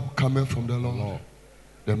 My help cometh from the Lord,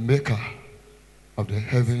 the maker of the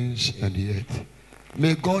heavens and the earth.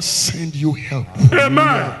 May God send you help.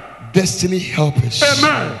 Amen. Destiny helpers.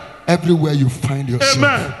 Amen. Everywhere you find yourself.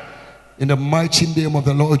 Amen. In the mighty name of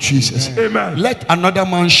the Lord Jesus. Amen. Let another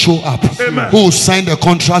man show up. Amen. Who will sign the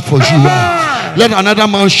contract for you. Let another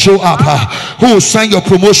man show up who will sign your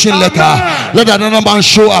promotion letter. Let another man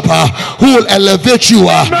show up who will elevate you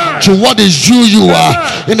to what is due you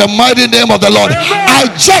in the mighty name of the Lord. I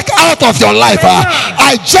check out of your life.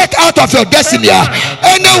 I check out of your destiny.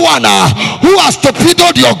 Anyone who has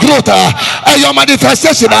torpedoed your growth and your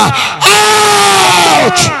manifestation, out,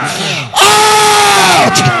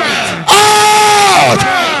 out, out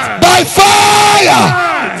by fire.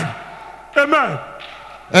 Amen.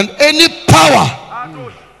 And any power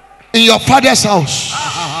in your father's house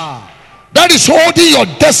that is holding your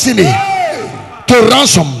destiny to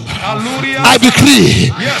ransom, I decree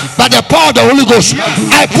by the power of the Holy Ghost,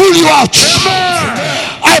 I pull you out.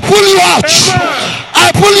 I pull you out.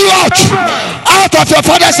 I pull you out of your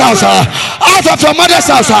father's house, out of your mother's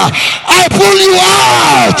house. I pull you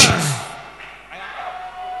out.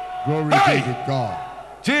 Glory be to God.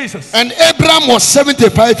 Jesus. And Abraham was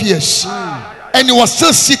 75 years and he was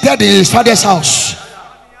still seated in his father's house.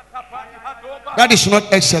 That is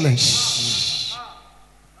not excellence.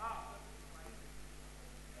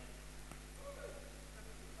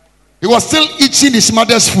 He was still eating his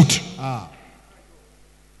mother's food.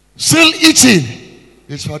 Still eating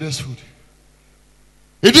his father's food.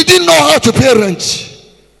 He didn't know how to pay rent.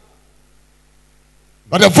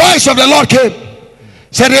 But the voice of the Lord came.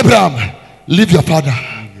 Said, Abraham, leave your father,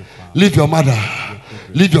 leave your mother,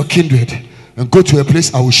 leave your kindred, and go to a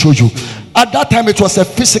place I will show you. At that time it was a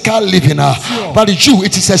physical living, but you,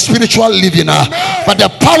 it is a spiritual living. But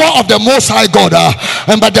the power of the Most High God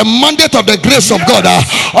and by the mandate of the grace of God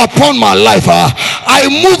upon my life, I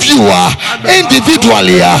move you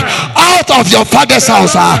individually out of your father's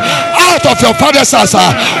house, out of your father's house.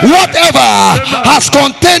 Whatever has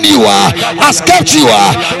contained you, has kept you,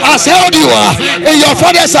 has held you in your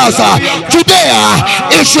father's house, today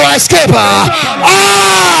it should escape.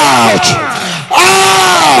 Out,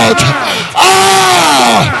 out,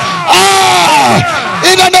 out, out,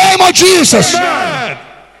 in the name of Jesus.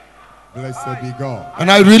 Blessed be God.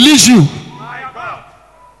 And I release you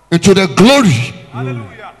into the glory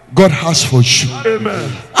God has for you.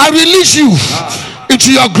 Amen. I release you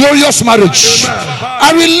into your glorious marriage.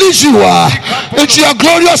 I release you into your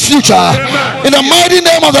glorious future. In the mighty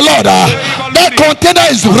name of the Lord, that container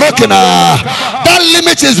is broken. That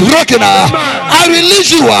limit is broken. I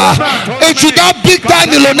release you into that big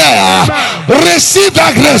time millionaire. Receive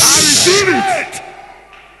that grace.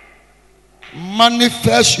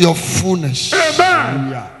 Manifest your fullness.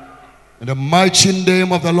 Amen. In the mighty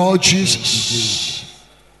name of the Lord Jesus.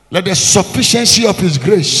 Let the sufficiency of his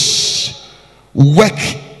grace work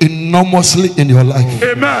enormously in your life.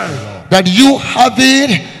 Amen. That you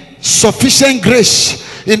having sufficient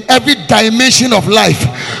grace in every dimension of life,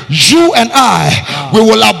 you and I, we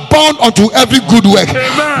will abound unto every good work.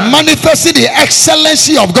 Amen. Manifesting the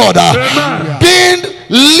excellency of God. Being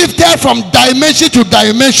lifted from dimension to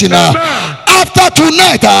dimension. After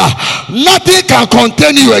tonight, nothing can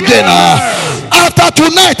contain you again. After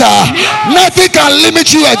tonight, nothing can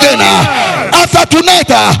limit you again. After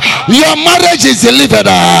tonight, your marriage is delivered.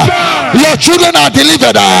 Your children are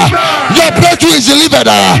delivered. Your breakthrough is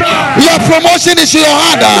delivered. Your promotion is in your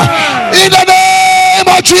hand. In the name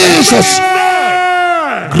of Jesus.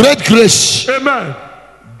 Great grace Amen.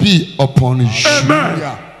 be upon you.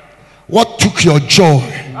 Amen. What took your joy,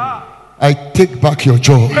 I take back your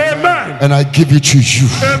joy. Amen. And I give it to you.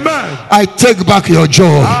 Amen. I take back your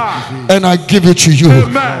joy and I give it to you.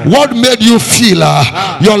 Amen. What made you feel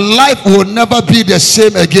your life will never be the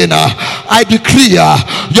same again? I decree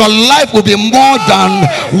your life will be more than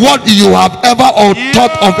what you have ever or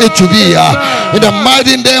thought of it to be. In the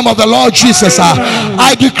mighty name of the Lord Jesus,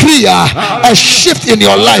 I decree a shift in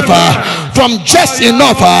your life from just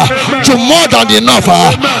enough to more than enough.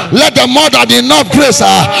 Let the more than enough grace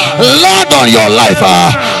land on your life.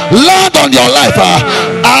 Land on your life.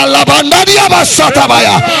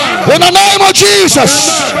 In the name of Jesus.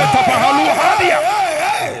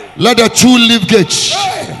 Let the two leaf gates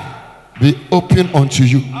be open unto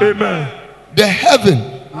you. Amen. The heaven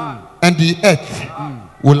and the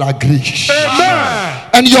earth will agree. Amen.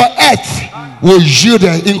 And your earth will yield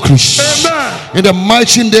an increase. Amen. In the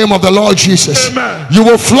mighty name of the Lord Jesus. Amen. You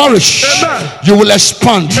will flourish. Amen. You will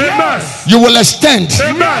expand. Amen. You will extend.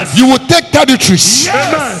 Amen. You will take territories.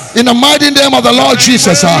 Amen. In the mighty name of the Lord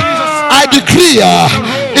Jesus. I decree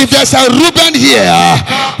if there's a Reuben here,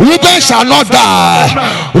 Reuben shall not die.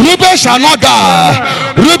 Reuben shall not die.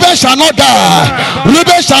 Reuben shall not die.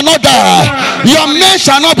 Reuben shall not die. Your men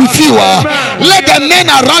shall not be fewer. Let the men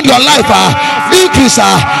around your life increase.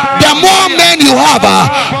 The more men you have,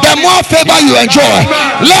 the more favor you enjoy.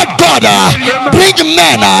 Let God bring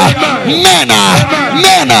men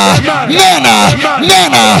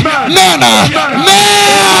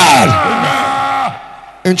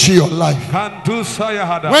into your life. Kantu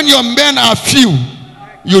sayahada. When your men are few,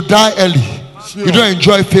 you die early. Sure. You don't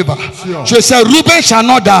enjoy favor. Sure. So he said, Reuben shall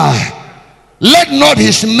not die. Let not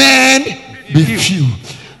his men be few.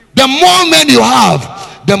 The more men you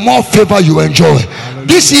have, the more favor you enjoy.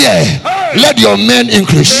 This year, let your men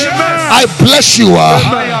increase. I bless you.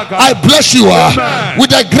 I bless you with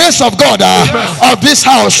the grace of God of this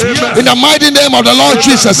house. In the mighty name of the Lord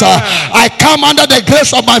Jesus, I come under the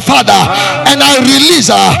grace of my Father and I release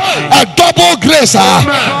a double grace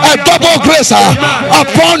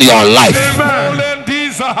upon your life.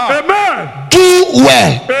 Amen. Do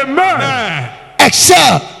well. Amen.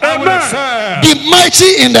 Excel. Amen. Be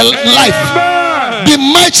mighty in the life. Be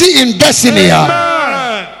mighty in destiny.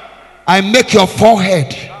 I make your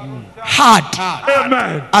forehead hard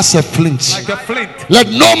Amen. as a flint. Like a flint. Let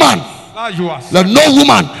no man, let no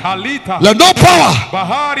woman, let no power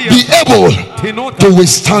be able to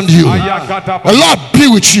withstand you. The Lord be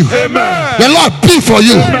with you. Amen. The Lord be for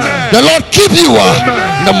you. The Lord keep you.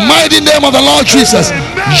 In the mighty name of the Lord Jesus.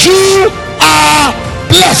 You are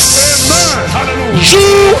blessed. Hallelujah.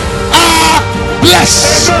 You are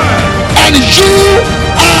blessed. And you